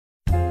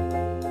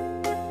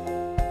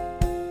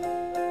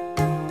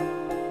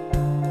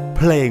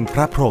เพลงพ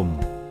ระพรหม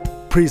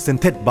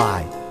Presented by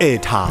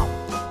A-Town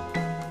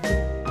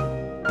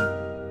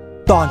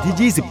ตอน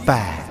ที่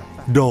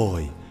28โดย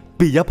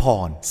ปิยพ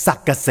ร ศัก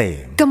ดิ์เกษ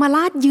มกมล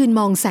าสยืน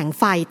มองแสง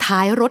ไฟท้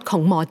ายรถขอ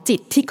งหมอจิ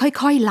ตที่ค่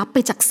อยๆลับไป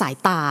จากสาย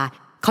ตา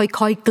ค่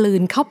อยๆกลื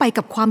นเข้าไป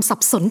กับความสั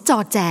บสนจอ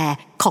แจ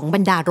ของบร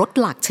รดารถ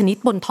หลากชนิด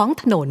บนท้อง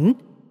ถนน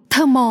เธ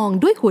อมอง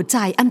ด้วยหัวใจ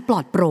อันปลอ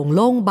ดโปร่งโ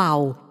ล่งเบา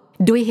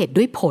ด้วยเหตุ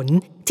ด้วยผล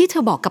ที่เธ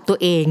อบอกกับตัว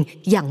เอง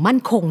อย่างมั่น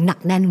คงหนัก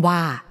แน่นว่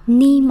า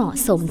นี่เหมาะ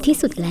สมที่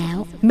สุดแล้ว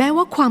แม้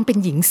ว่าความเป็น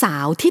หญิงสา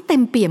วที่เต็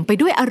มเปี่ยมไป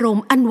ด้วยอารม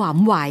ณ์อันหวา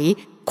ไหว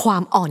ควา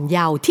มอ่อนเย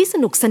าว์ที่ส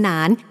นุกสนา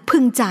นพึ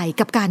งใจ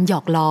กับการหยอ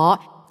กล้อ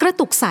กระ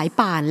ตุกสาย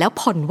ป่านแล้ว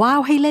ผ่อนว่าว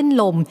ให้เล่น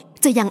ลม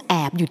จะยังแอ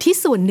บอยู่ที่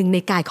ส่วนหนึ่งใน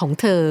กายของ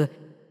เธอ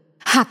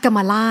หากกม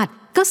ลาส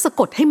ก็สะ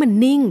กดให้มัน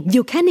นิ่งอ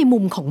ยู่แค่ในมุ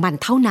มของมัน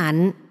เท่านั้น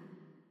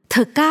เธ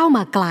อก้าวม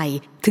าไกล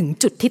ถึง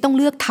จุดที่ต้อง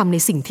เลือกทำใน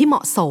สิ่งที่เหม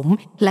าะสม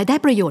และได้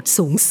ประโยชน์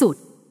สูงสุด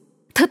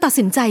เธอตัด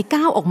สินใจ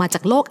ก้าวออกมาจา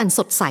กโลกอันส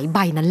ดใสใบ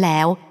นั้นแล้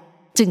ว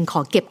จึงข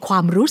อเก็บควา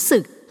มรู้สึ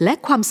กและ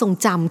ความทรง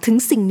จำถึง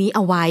สิ่งนี้เอ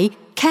าไว้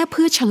แค่เ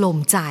พื่อฉโลม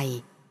ใจ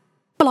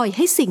ปล่อยใ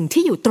ห้สิ่ง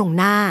ที่อยู่ตรง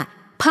หน้า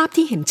ภาพ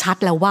ที่เห็นชัด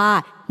แล้วว่า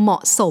เหมา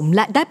ะสมแ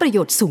ละได้ประโย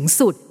ชน์สูง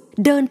สุด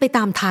เดินไปต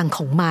ามทางข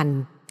องมัน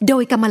โด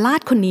ยกมลา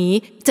สคนนี้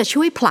จะ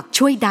ช่วยผลัก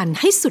ช่วยดัน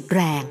ให้สุดแ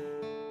รง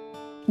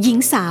หญิง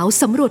สาว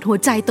สำรวจหัว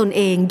ใจตนเ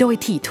องโดย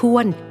ถี่ถ้ว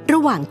นร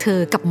ะหว่างเธอ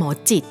กับหมอ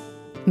จิต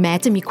แม้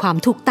จะมีความ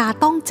ถูกตา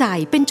ต้องใจ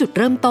เป็นจุด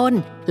เริ่มต้น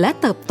และ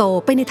เติบโต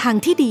ไปในทาง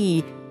ที่ดี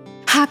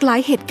หากหลาย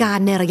เหตุการ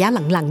ณ์ในระยะ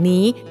หลังๆ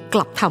นี้ก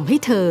ลับทำให้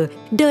เธอ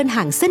เดิน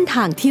ห่างเส้นท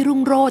างที่รุ่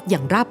งโรจน์อย่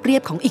างราบเรีย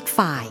บของอีก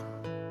ฝ่าย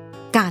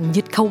การ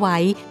ยึดเขาไว้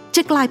จ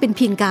ะกลายเป็นเ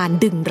พียงการ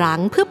ดึงรั้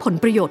งเพื่อผล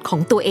ประโยชน์ขอ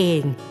งตัวเอ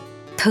ง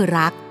เธอ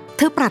รักเ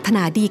ธอปรารถน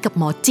าดีกับ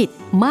หมอจิต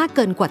มากเ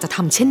กินกว่าจะท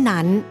ำเช่น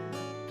นั้น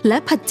และ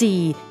พจี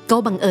ก็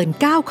บังเอิญ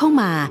ก้าวเข้า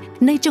มา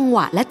ในจังหว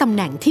ะและตำแ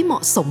หน่งที่เหมา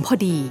ะสมพอ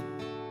ดี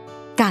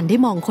การได้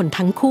มองคน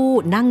ทั้งคู่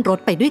นั่งรถ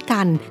ไปด้วย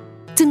กัน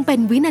จึงเป็น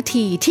วินา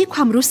ทีที่คว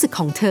ามรู้สึก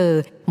ของเธอ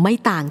ไม่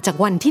ต่างจาก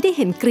วันที่ได้เ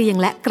ห็นเกรียง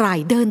และไกร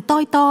เดิน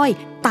ต้อย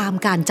ๆตาม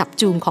การจับ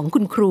จูงของคุ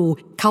ณครู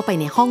เข้าไป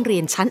ในห้องเรี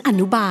ยนชั้นอ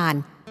นุบาล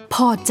พ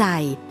อใจ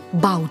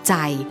เบาใจ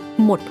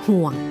หมด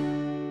ห่วง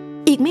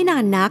อีกไม่นา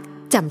นนัก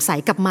แจ่มใส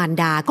กับมาร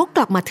ดาก็ก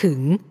ลับมาถึง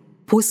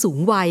ผู้สูง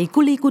วัย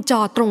กุลีกุจ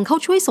อตรงเข้า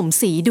ช่วยสม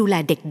ศรีดูแล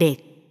เด็ก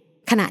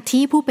ๆขณะ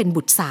ที่ผู้เป็น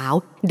บุตรสาว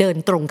เดิน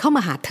ตรงเข้าม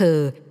าหาเธอ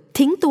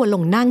ทิ้งตัวล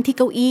งนั่งที่เ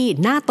ก้าอี้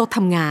หน้าโต๊ะท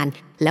ำงาน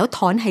แล้วถ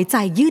อนหายใจ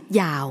ยืด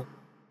ยาว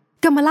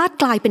กมลาส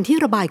กลายเป็นที่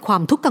ระบายควา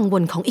มทุกข์กังว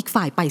ลของอีก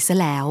ฝ่ายไปซะ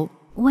แล้ว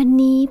วัน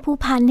นี้ผู้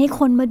พันให้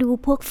คนมาดู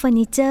พวกเฟอร์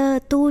นิเจอร์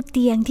ตู้เ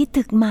ตียงที่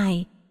ตึกใหม่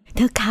เธ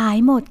อขาย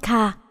หมด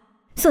ค่ะ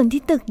ส่วน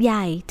ที่ตึกให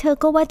ญ่เธอ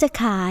ก็ว่าจะ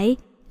ขาย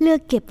เลือ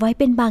กเก็บไว้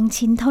เป็นบาง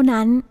ชิ้นเท่า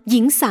นั้นหญิ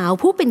งสาว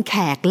ผู้เป็นแข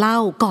กเล่า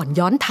ก่อน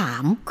ย้อนถา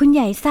มคุณให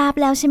ญ่ทราบ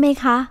แล้วใช่ไหม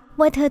คะ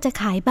ว่าเธอจะ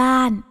ขายบ้า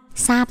น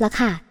ทราบแล้ว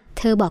ค่ะเ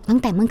ธอบอกตั้ง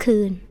แต่เมื่อคื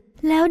น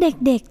แล้วเ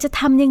ด็กๆจะ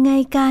ทำยังไง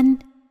กัน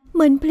เห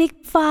มือนพลิก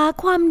ฟ้า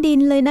คว่ำดิน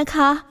เลยนะค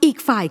ะอีก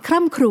ฝ่ายค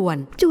ร่ำครวญ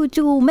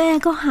จู่ๆแม่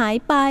ก็หาย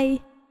ไป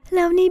แ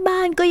ล้วนี่บ้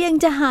านก็ยัง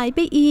จะหายไป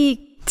อีก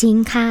จริง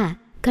ค่ะ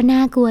ก็น่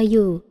ากลัวอ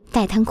ยู่แ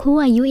ต่ทั้งคู่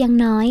อายุยัง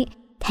น้อย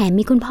แถม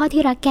มีคุณพ่อ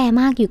ที่รักแก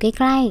มากอยู่ใก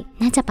ล้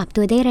ๆน่าจะปรับ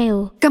ตัวได้เร็ว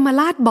กม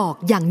ลาสบอก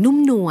อย่างนุ่ม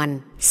นวล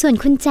ส่วน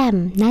คุณแจ่ม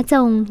น้าจ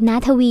งน้า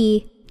ทวี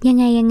ยัง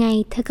ไง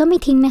เธอก็ไม่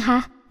ทิ้งนะคะ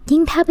ยิ่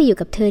งถ้าไปอยู่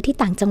กับเธอที่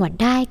ต่างจังหวัด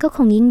ได้ก็ค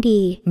งยิ่ง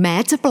ดีแม้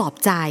จะปลอบ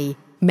ใจ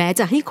แม้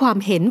จะให้ความ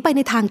เห็นไปใน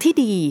ทางที่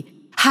ดี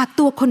หาก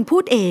ตัวคนพู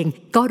ดเอง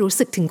ก็รู้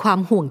สึกถึงความ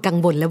ห่วงกัง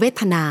วลและเว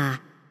ทนา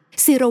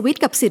ศิรวิท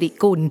ย์กับสิริ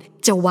กุล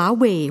จะว้าเ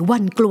หวห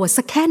วั่นกลัว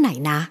สักแค่ไหน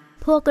นะ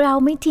พวกเรา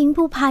ไม่ทิ้ง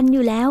ผู้พันอ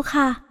ยู่แล้ว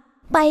ค่ะ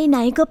ไปไหน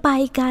ก็ไป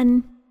กัน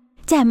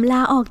แจ่มล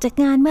าออกจาก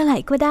งานเมื่อไหร่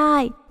ก็ได้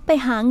ไป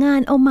หางา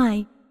นเอาใหม่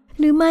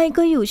หรือไม่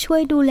ก็อยู่ช่ว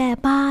ยดูแล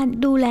บ้าน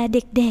ดูแลเ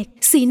ด็ก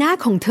ๆสีหน้า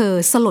ของเธอ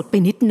สลดไป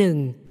นิดหนึ่ง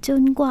จ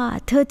นกว่า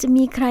เธอจะ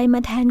มีใครมา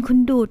แทนคุณ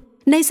ดุจ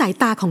ในสาย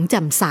ตาของแ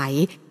จ่มใส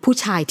ผู้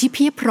ชายที่เ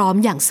พียบพร้อม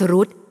อย่างส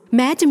รุตแ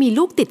ม้จะมี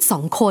ลูกติด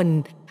2 คน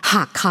ห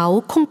ากเขา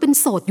คงเป็น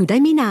โสดอยู่ได้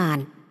ไม่นาน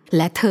แ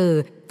ละเธอ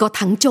ก็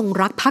ทั้งจง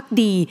รักภัก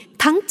ดี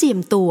ทั้งเจียม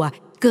ตัว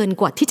เกิน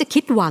กว่าที่จะคิ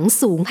ดหวัง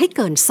สูงให้เ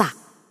กินศัก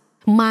ดิ์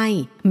ไม่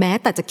แม้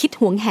แต่จะคิด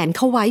หวงแหนเข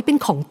าไว้เป็น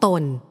ของต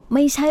นไ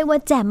ม่ใช่ว่า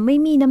แจ่มไม่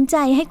มีน้ำใจ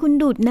ให้คุณ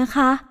ดุจนะค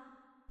ะ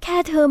แค่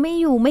เธอไม่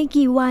อยู่ไม่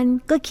กี่วัน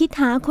ก็คิด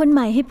หาคนให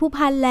ม่ให้ผู้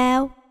พันแล้ว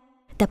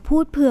แต่พู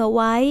ดเผื่อไ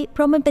ว้เพ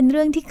ราะมันเป็นเ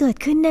รื่องที่เกิด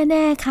ขึ้นแ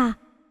น่ๆค่ะ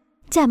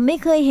แจ่มไม่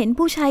เคยเห็น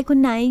ผู้ชายคน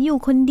ไหนอยู่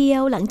คนเดีย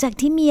วหลังจาก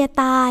ที่เมีย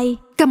ตาย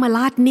กมล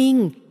าสนิ่ง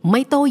ไ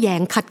ม่โต้แย้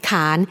งขัดข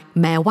าน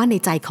แม้ว่าใน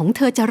ใจของเ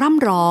ธอจะร่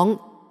ำร้อง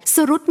ส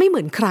รุตไม่เห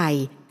มือนใคร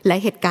และ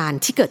เหตุการณ์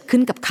ที่เกิดขึ้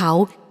นกับเขา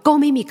ก็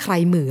ไม่มีใคร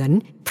เหมือน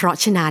เพราะ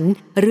ฉะนั้น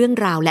เรื่อง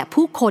ราวและ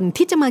ผู้คน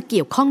ที่จะมาเ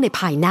กี่ยวข้องใน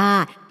ภายหน้า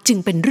จึง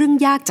เป็นเรื่อง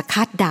ยากจะค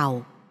าดเดา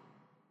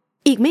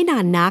อีกไม่นา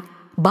นนัก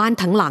บ้าน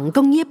ทั้งหลัง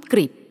ก็เงียบก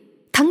ริบ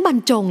ทั้งบรร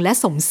จงและ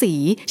สมศรี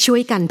ช่ว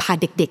ยกันพา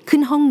เด็กๆขึ้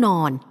นห้องน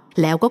อน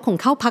แล้วก็คง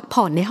เข้าพัก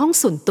ผ่อนในห้อง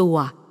ส่วนตัว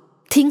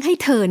ทิ้งให้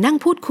เธอนั่ง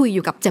พูดคุยอ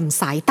ยู่กับแจ่มใ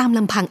สตามล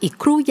ำพังอีก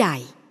ครู่ใหญ่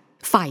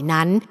ฝ่าย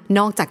นั้นน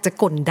อกจากจะ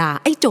ก่นด่า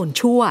ไอ้โจร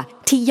ชั่ว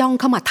ที่ย่อง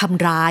เข้ามาท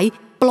ำร้าย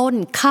ปล้น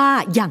ฆ่า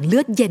อย่างเลื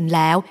อดเย็นแ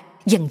ล้ว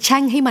ยังแช่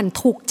งให้มัน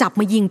ถูกจับ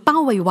มายิงเป้า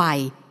ไว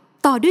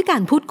ๆต่อด้วยกา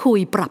รพูดคุย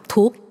ปรับ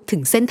ทุกข์ ถึ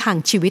งเส้นทาง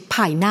ชีวิตภ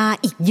ายหน้า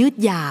อีกยืด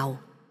ยาว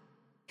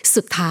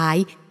สุดท้าย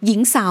หญิ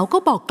งสาวก็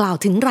บอกกล่าว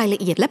ถึงรายละ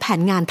เอียดและแผ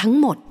นงานทั้ง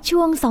หมด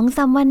ช่วง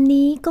 2-3 วัน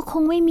นี้ก็ค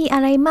งไม่มีอะ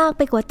ไรมากไ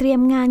ปกว่าเตรีย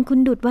มงานคุณ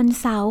ดุจวัน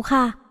เสาร์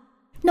ค่ะ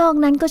นอก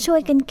นั้นก็ช่ว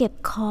ยกันเก็บ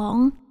ของ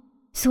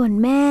ส่วน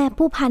แม่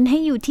ผู้พันให้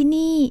อยู่ที่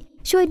นี่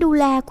ช่วยดู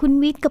แลคุณ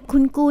วิทย์กับคุ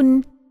ณกุล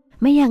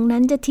ไม่อย่างนั้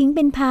นจะทิ้งเ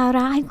ป็นภาร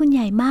ะให้คุณให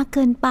ญ่มากเ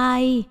กินไป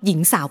หญิง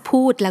สาว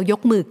พูดแล้วย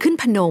กมือขึ้น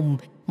พนม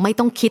ไม่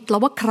ต้องคิดแล้ว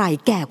ว่าใคร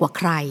แก่กว่าใ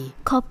คร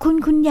ขอบคุณ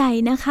คุณใหญ่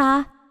นะคะ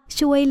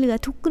ช่วยเหลือ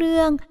ทุกเ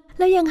รื่องแ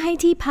ล้วยังให้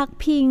ที่พัก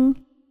พิง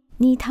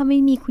นี่ถ้าไม่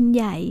มีคุณใ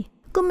หญ่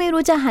ก็ไม่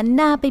รู้จะหันห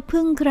น้าไป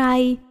พึ่งใคร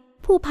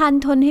ผู้พัน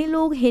ทนให้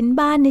ลูกเห็น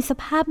บ้านในส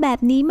ภาพแบบ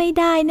นี้ไม่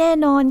ได้แน่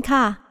นอน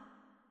ค่ะ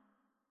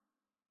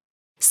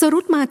สรุ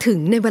ตมาถึง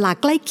ในเวลา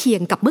ใกล้เคีย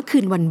งกับเมื่อคื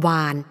นวั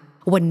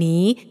น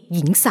นี้ห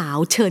ญิงสาว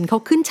เชิญเขา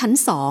ขึ้นชั้น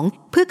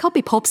2เพื่อเข้าไป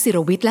พบศิร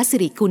วิทย์และสิ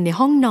ริกุลใน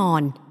ห้องนอ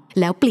น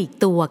แล้วปลีก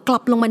ตัวกลั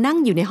บลงมานั่ง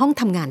อยู่ในห้อง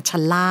ทำงานชั้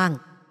นล่าง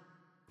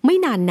ไม่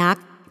นานนัก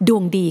ดว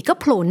งดีก็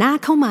โผล่หน้า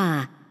เข้ามา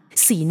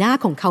สีหน้า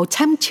ของเขาแ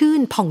ช่มชื่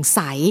นผ่องใส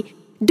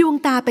ดวง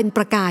ตาเป็นป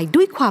ระกาย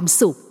ด้วยความ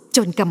สุขจ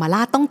นกมล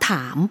าต้องถ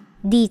าม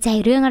ดีใจ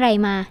เรื่องอะไร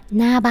มา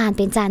หน้าบานเ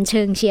ป็นจานเ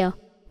ชิงเชียว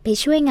ไป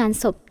ช่วยงาน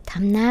ศพท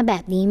ำหน้าแบ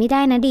บนี้ไม่ไ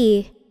ด้นะดี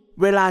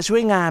เวลาช่ว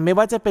ยงานไม่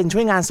ว่าจะเป็นช่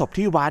วยงานศพ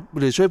ที่วัด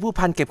หรือช่วยผู้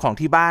พันเก็บของ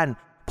ที่บ้าน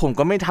ผม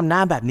ก็ไม่ทำหน้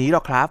าแบบนี้หร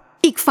อกครับ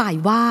อีกฝ่าย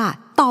ว่า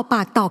ต่อป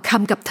ากต่อค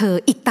ำกับเธอ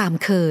อีกตาม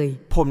เคย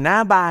ผมหน้า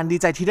บานดี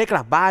ใจที่ได้ก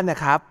ลับบ้านนะ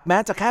ครับแม้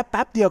จะแค่แ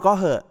ป๊บเดียวก็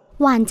เหอะ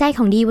หวานใจข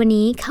องดีวัน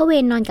นี้เข้าเว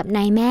รนอนกับน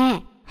ายแม่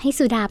ให้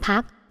สุดาพั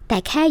กแต่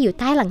แค่อยู่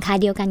ใต้หลังคา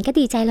เดียวกันก็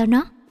ดีใจแล้วเน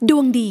าะด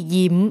วงดี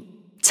ยิ้ม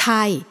ใ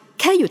ช่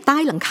แค่อยู่ใต้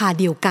หลังคา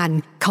เดียวกัน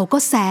เขาก็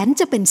แสน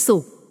จะเป็นสุ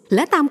ขแล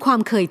ะตามความ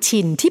เคยชิ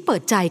นที่เปิ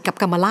ดใจกับ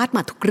กมลาม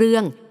าทุกเรื่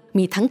อง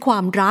มีทั้งควา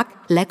มรัก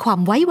และความ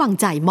ไว้วาง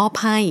ใจมอบ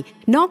ให้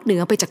นอกเหนื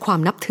อไปจากความ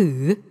นับถือ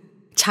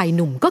ชายห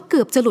นุ่มก็เกื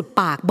อบจะหลุด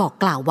ปากบอก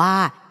กล่าวว่า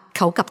เข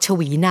ากับช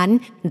วีนั้น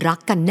รัก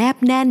กันแนบ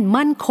แน่น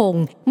มั่นคง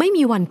ไม่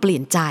มีวันเปลี่ย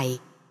นใจ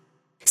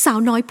สาว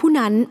น้อยผู้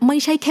นั้นไม่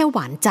ใช่แค่หว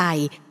านใจ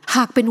ห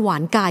ากเป็นหวา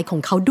นกายของ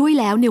เขาด้วย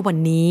แล้วในวัน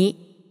นี้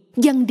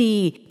ยังดี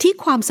ที่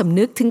ความสำ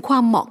นึกถึงควา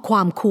มเหมาะคว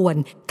ามควร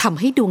ทำ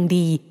ให้ดวง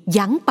ดี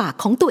ยั้งปาก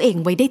ของตัวเอง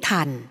ไว้ได้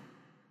ทัน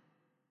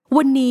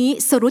วันนี้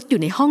สรุตอ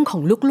ยู่ในห้องขอ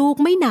งลูก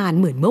ๆไม่นาน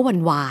เหมือนเมื่อวัน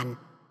วาน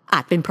อา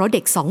จเป็นเพราะเ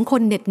ด็ก2 ค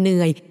นเหน็ดเห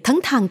นื่อยทั้ง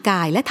ทางก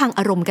ายและทางอ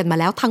ารมณ์กันมา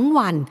แล้วทั้ง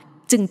วัน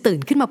จึงตื่น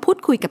ขึ้นมาพูด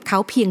คุยกับเขา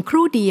เพียงค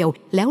รู่เดียว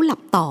แล้วหลั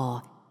บต่อ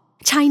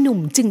ชายหนุ่ม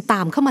จึงต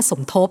ามเข้ามาส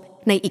มทบ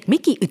ในอีกไม่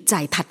กี่อึดใจ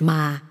ถัดม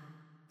า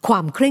คว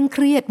ามเคร่งเค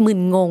รียดมึ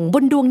นงงบ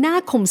นดวงหน้า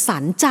คมสั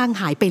นจาง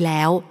หายไปแ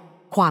ล้ว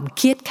ความเ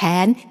ครียดแค้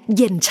นเ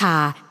ย็นชา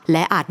แล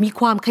ะอาจมี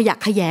ความขยะ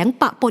แขยง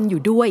ปะปนอ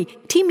ยู่ด้วย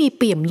ที่มีเ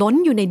ปี่ยมล้น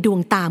อยู่ในดวง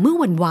ตาเมื่อ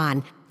วันวาน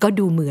ก็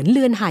ดูเหมือนเ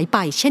ลือนหายไป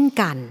เช่น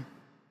กัน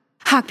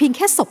หากเพียงแ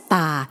ค่สบต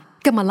า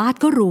กมลา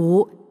ก็รู้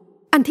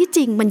อันที่จ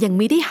ริงมันยังไ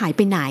ม่ได้หายไ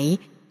ปไหน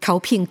เขา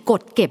เพียงก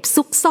ดเก็บ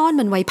ซุกซ่อน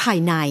มันไว้ภาย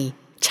ใน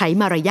ใช้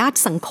มารยาท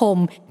สังคม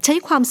ใช้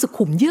ความสุ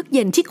ขุมเยือกเ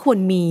ย็นที่ควร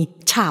มี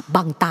ฉาบ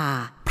บังตา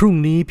พรุ่ง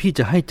นี้พี่จ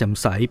ะให้จ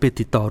ำใสไป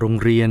ติดต่อโรง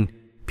เรียน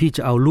พี่จ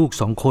ะเอาลูก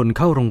2 คนเ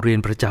ข้าโรงเรียน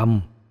ประจ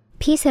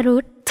ำพี่สรุ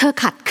ตเธอ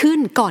ขัดขึ้น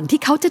ก่อนที่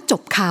เขาจะจ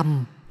บค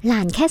ำหล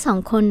านแค่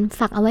2 คนฝ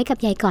ากเอาไว้กับ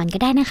ยายก่อนก็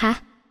ได้นะคะ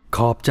ข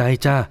อบใจ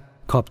จ้า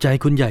ขอบใจ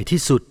คุณใหญ่ที่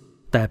สุด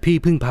แต่พี่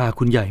พึ่งพา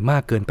คุณใหญ่มา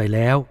กเกินไปแ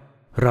ล้ว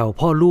เรา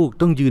พ่อลูก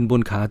ต้องยืนบ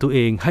นขาตัวเอ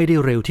งให้ได้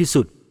เร็วที่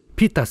สุด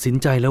พี่ตัดสิน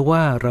ใจแล้วว่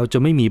าเราจะ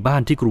ไม่มีบ้า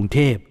นที่กรุงเท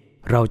พ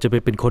เราจะไป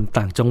เป็นคน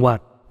ต่างจังหวัด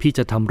พี่จ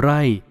ะทำไ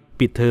ร่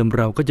ปิดเทอมเ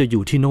ราก็จะอ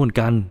ยู่ที่โน่น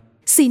กัน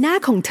สีหน้า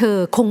ของเธอ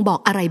คงบอก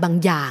อะไรบาง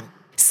อย่าง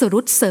สรุ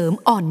ตเสริม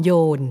อ่อนโย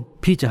น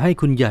พี่จะให้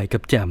คุณใหญ่กั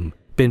บแจ่ม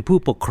เป็นผู้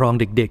ปกครอง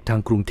เด็กๆทา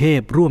งกรุงเทพ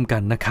ร่วมกั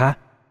นนะคะ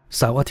เ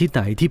สาร์อาทิตย์ไห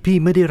นที่พี่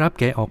ไม่ได้รับ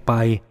แกออกไป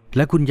แล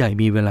ะคุณใหญ่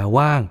มีเวลา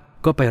ว่าง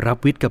ก็ไปรับ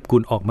วิทย์กับกุ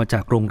ลออกมาจา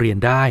กโรงเรียน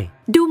ได้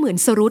ดูเหมือน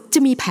สรุตจะ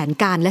มีแผน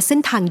การและเส้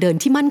นทางเดิน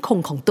ที่มั่นคง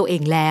ของตัวเอ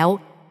งแล้ว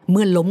เ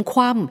มื่อล้มค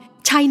ว่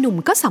ำชายหนุ่ม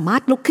ก็สามาร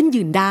ถลุกขึ้น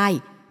ยืนได้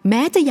แ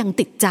ม้จะยัง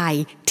ติดใจ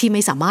ที่ไ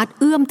ม่สามารถ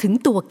เอื้อมถึง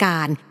ตัวกา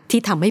รที่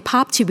ทำให้ภ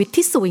าพชีวิต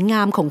ที่สวยง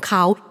ามของเข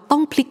าต้อ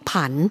งพลิก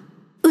ผัน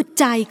อึด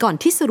ใจก่อน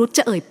ที่สรุตจ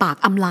ะเอ่ยปาก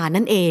อำลา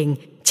นั่นเอง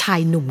ชา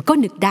ยหนุ่มก็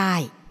นึกได้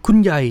คุณ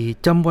ใหญ่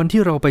จำวัน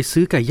ที่เราไป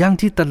ซื้อไก่ย่าง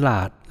ที่ตล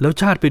าดแล้ว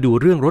ชาติไปดู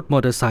เรื่องรถมอ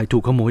เตอร์ไซค์ถู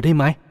กขโมยได้ไ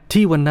หม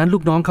ที่วันนั้นลู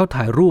กน้องเขา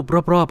ถ่ายรูป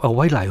รอบๆเอาไ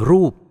ว้หลาย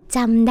รูปจ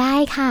ำได้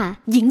ค่ะ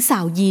หญิงสา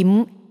วยิ้ม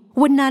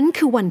วันนั้น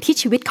คือวันที่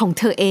ชีวิตของ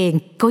เธอเอง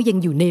ก็ยัง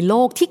อยู่ในโล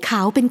กที่ข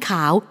าวเป็นข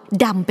าว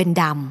ดำเป็น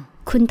ด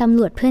ำคุณตำร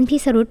วจเพื่อนพี่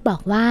สรุตบอ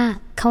กว่า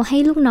เขาให้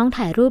ลูกน้อง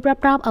ถ่ายรูป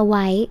รอบๆเอาไ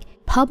ว้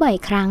เพราะบ่อย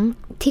ครั้ง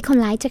ที่คน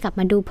ร้ายจะกลับ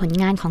มาดูผล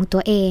งานของตั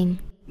วเอง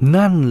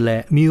นั่นแหล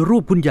ะมีรู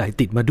ปคุณใหญ่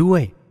ติดมาด้ว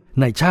ย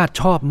นายชาติ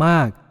ชอบม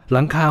ากห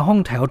ลังคาห้อง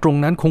แถวตรง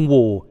นั้นคงโห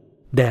ว่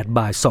แดด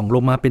บ่ายส่องล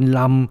งมาเป็นล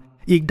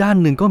ำอีกด้าน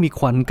หนึ่งก็มีค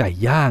วันไก่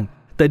ย่าง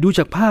แต่ดูจ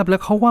ากภาพแล้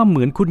วเขาว่าเห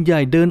มือนคุณใหญ่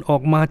เดินออ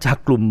กมาจาก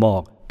กลุ่มหมอ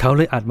กเขาเ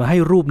ลยอัดมาให้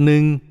รูปห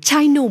นึ่งช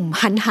ายหนุ่ม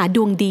หันหาด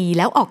วงดีแ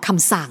ล้วออกค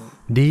ำสั่ง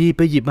ดีไ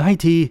ปหยิบมาให้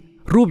ที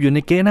รูปอยู่ใน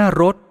เก๊หน้า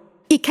รถ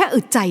อีกแค่อึ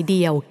ดใจเ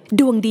ดียว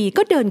ดวงดี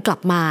ก็เดินกลับ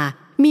มา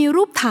มี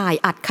รูปถ่าย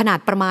อัดขนาด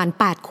ประมาณ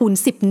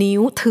8x10 นิ้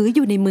วถืออ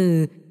ยู่ในมือ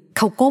เ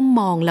ขาก้ม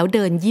มองแล้วเ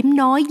ดินยิ้ม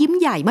น้อยยิ้ม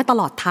ใหญ่มาต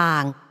ลอดทา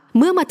งเ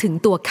มื่อมาถึง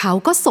ตัวเขา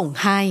ก็ส่ง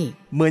ให้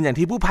เหมือนอย่าง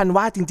ที่ผู้พัน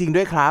ว่าจริงๆ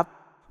ด้วยครับ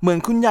เหมือน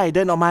คุณใหญ่เ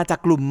ดินออกมาจาก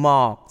กลุ่มหม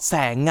อกแส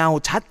งเงา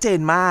ชัดเจน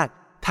มาก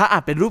ถ้าอา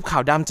จเป็นรูปขา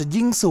วดำจะ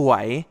ยิ่งสว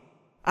ย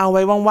เอาไ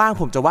ว้ว่างๆ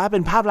ผมจะวาดเป็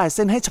นภาพลายเ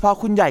ส้นให้เฉพาะ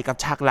คุณใหญ่กับ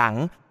ฉากหลัง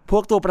พว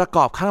กตัวประก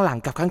อบข้างหลัง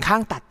กับข้า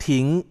งๆตัด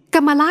ทิ้งก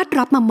มลาส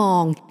รับมามอ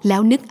งแล้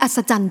วนึกอัศ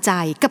จรรย์ใจ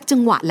กับจั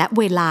งหวะและ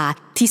เวลา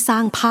ที่สร้า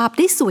งภาพไ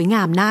ด้สวยง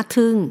ามน่า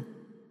ทึ่ง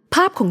ภ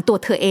าพของตัว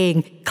เธอเอง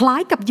คล้า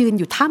ยกับยืน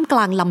อยู่ท่ามกล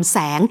างลำแส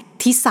ง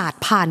ที่สาด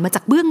ผ่านมาจ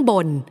ากเบื้องบ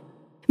น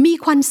มี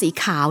ควันสี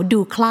ขาวดู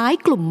คล้าย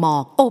กลุ่มหมอ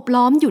กโอบ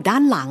ล้อมอยู่ด้า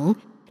นหลัง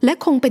และ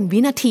คงเป็นวิ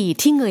นาที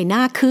ที่เงยหน้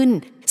าขึ้น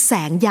แส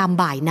งยาม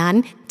บ่ายนั้น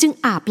จึง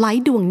อาบไล้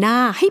ดวงหน้า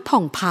ให้ผ่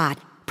องผาด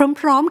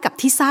พร้อมๆกับ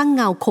ที่สร้างเ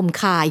งาคม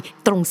คาย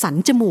ตรงสัน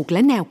จมูกแล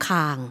ะแนวค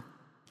าง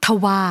ท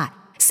ว่า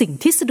สิ่ง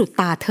ที่สะดุด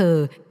ตาเธอ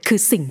คือ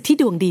สิ่งที่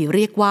ดวงดีเ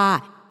รียกว่า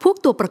พวก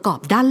ตัวประกอบ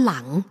ด้านหลั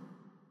ง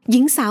หญิ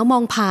งสาวมอ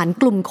งผ่าน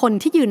กลุ่มคน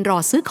ที่ยืนรอ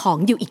ซื้อของ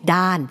อยู่อีก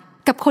ด้าน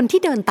กับคน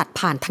ที่เดินตัด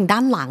ผ่านทางด้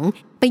านหลัง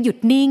ไปหยุด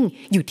นิ่ง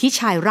อยู่ที่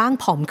ชายร่าง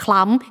ผอมค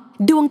ล้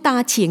ำดวงตา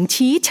เฉียง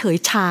ชี้เฉย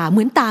ชาเห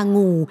มือนตา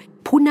งู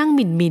ผู้นั่งห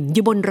มิ่นอ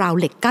ยู่บนราว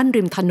เหล็กกั้น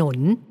ริมถนน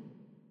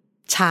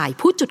ชาย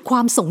ผู้จุดคว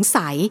ามสง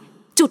สัย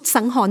จุด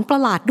สังหรณ์ประ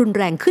หลาดรุน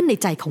แรงขึ้นใน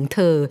ใจของเธ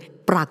อ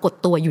ปรากฏ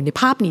ตัวอยู่ใน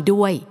ภาพนี้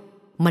ด้วย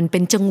มันเป็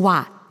นจังหวะ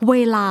เว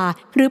ลา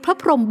หรือพระ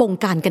พรหมบง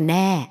การกันแ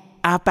น่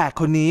อาแปะ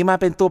คนนี้มา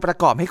เป็นตัวประ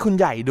กอบให้คุณ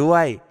ใหญ่ด้ว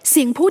ยเ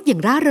สียงพูดอย่า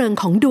งร่าเริง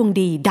ของดวง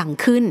ดีดัง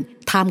ขึ้น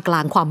ท่ามกล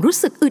างความรู้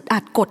สึกอึดอั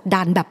ดกด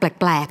ดันแบบแ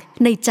ปลก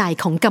ๆในใจ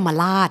ของกม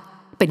ลาส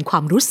เป็นควา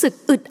มรู้สึก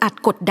อึดอัด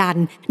กดดัน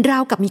รา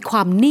วกับมีคว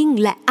ามนิ่ง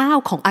และอ้าว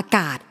ของอาก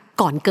าศ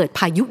ก่อนเกิดพ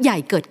ายุใหญ่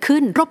เกิดขึ้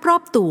นรอ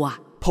บๆตัว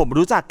ผม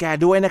รู้จักแก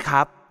ด้วยนะค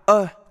รับ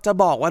จะ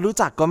บอกว่ารู้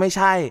จักก็ไม่ใ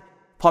ช่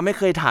เพราะไม่เ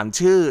คยถาม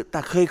ชื่อแต่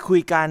เคยคุ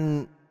ยกัน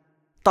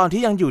ตอน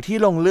ที่ยังอยู่ที่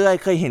โรงเลื่อย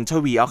เคยเห็นช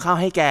วีเอาข้าว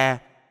ให้แก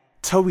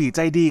ชวีใจ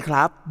ดีค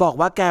รับบอก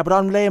ว่าแกร่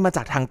อนเล่มาจ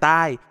ากทางใ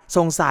ต้ส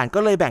งสารก็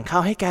เลยแบ่งข้า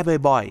วให้แก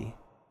บ่อย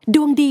ๆด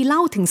วงดีเล่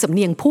าถึงสำเ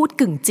นียงพูด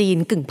กึ่งจีน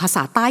กึ่งภาษ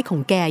าใต้ของ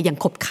แกอย่าง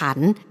ขบขัน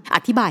อ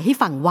ธิบายให้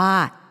ฟังว่า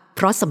เพ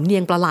ราะสำเนีย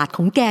งประหลาดข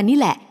องแกนี่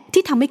แหละ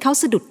ที่ทำให้เขา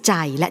สะดุดใจ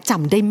และจ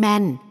ำได้แม่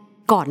น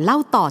ก่อนเล่า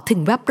ต่อถึง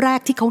แวบแรก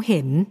ที่เขาเ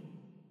ห็น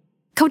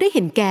เขาได้เ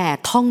ห็นแก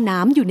ท่องน้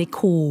ำอยู่ใน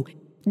คู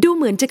ดูเ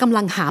หมือนจะกำ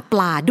ลังหาป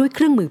ลาด้วยเค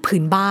รื่องมือพื้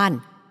นบ้าน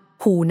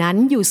คูนั้น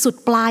อยู่สุด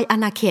ปลายอา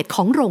ณาเขตข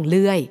องโรงเ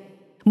ลื่อย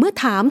เมื่อ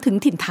ถามถึง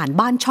ถิ่นฐาน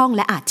บ้านช่องแ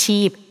ละอา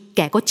ชีพแก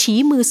ก็ชี้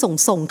มือ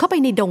ส่งเข้าไป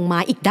ในดงไม้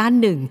อีกด้าน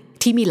หนึ่ง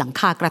ที่มีหลัง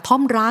คากระท่อ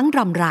มร้างร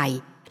ำไร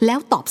แล้ว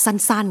ตอบ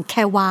สั้นๆแ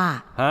ค่ว่า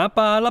หาป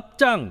ลารับ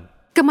จ้าง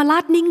กมลา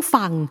สนิ่ง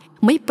ฟัง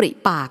ไม่ปริ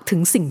ปากถึ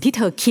งสิ่งที่เ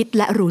ธอคิดแ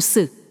ละรู้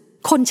สึก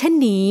คนเช่น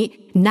นี้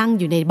นั่ง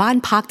อยู่ในบ้าน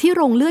พักที่โ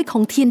รงเลื่อยขอ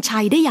งเทียนชั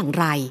ยได้อย่าง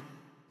ไร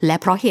และ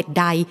เพราะเหตุ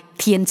ใด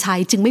เทียนชัย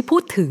จึงไม่พู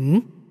ดถึง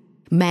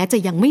แม้จะ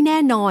ยังไม่แน่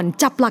นอน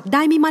จับหลักไ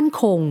ด้ไม่มั่น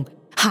คง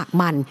หาก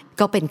มัน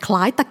ก็เป็นค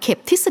ล้ายตะเข็บ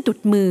ที่สะดุด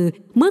มือ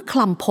เมื่อค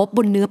ลำพบบ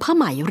นเนื้อผ้าไ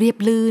หมเรียบ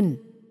ลื่น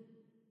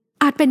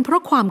อาจเป็นเพรา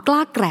ะความกล้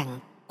าแกร่ง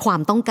ควา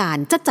มต้องการ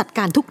จะจัดก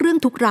ารทุกเรื่อง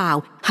ทุกราว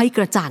ให้ก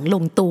ระจ่างล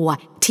งตัว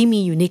ที่มี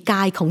อยู่ในก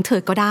ายของเธ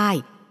อก็ได้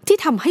ที่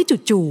ทำให้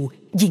จู่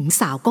ๆหญิง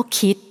สาวก็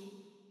คิด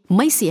ไ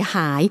ม่เสียห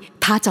าย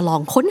ถ้าจะลอ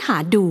งค้นหา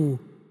ดู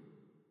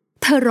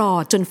เธอรอ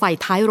จนไฟ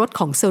ท้ายรถ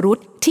ของสรุต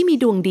ที่มี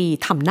ดวงดี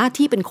ทำหน้า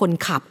ที่เป็นคน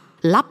ขับ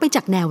ลับไปจ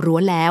ากแนวรั้ว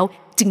แล้ว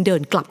จึงเดิ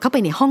นกลับเข้าไป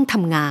ในห้องท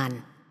ำงาน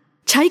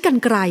ใช้กรร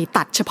ไกร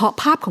ตัดเฉพาะ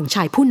ภาพของช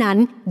ายผู้นั้น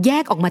แย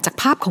กออกมาจาก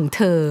ภาพของเ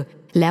ธอ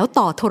แล้ว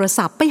ต่อโทร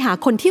ศัพท์ไปหา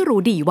คนที่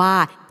รู้ดีว่า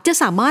จะ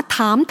สามารถถ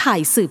ามถ่า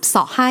ยสืบเส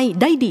าะให้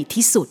ได้ดี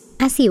ที่สุด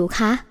อาสิวค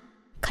ะ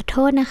ขอโท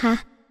ษนะคะ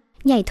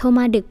ใหญ่โทรม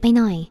าดึกไป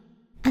หน่อย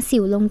อาสิ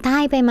วลงใต้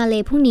ไปมาเล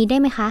พรุ่งนี้ได้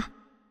ไหมคะ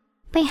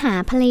ไปหา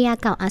ภรรยา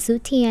เก่าอาซุ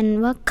เทียน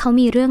ว่าเขา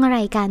มีเรื่องอะไร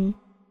กัน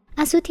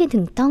อาซุเทียนถึ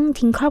งต้อง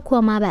ทิ้งครอบครัว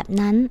มาแบบ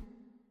นั้น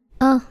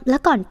แล้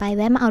วก่อนไปแ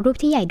วะมาเอารูป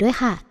ที่ใหญ่ด้วย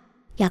ค่ะ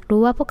อยาก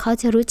รู้ว่าพวกเขา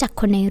จะรู้จัก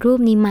คนในรูป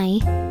นี้ไหม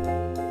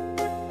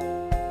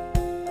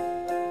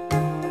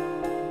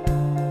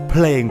เพ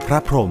ลงพระ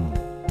พรหม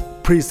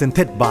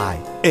Presented by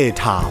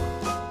A-Town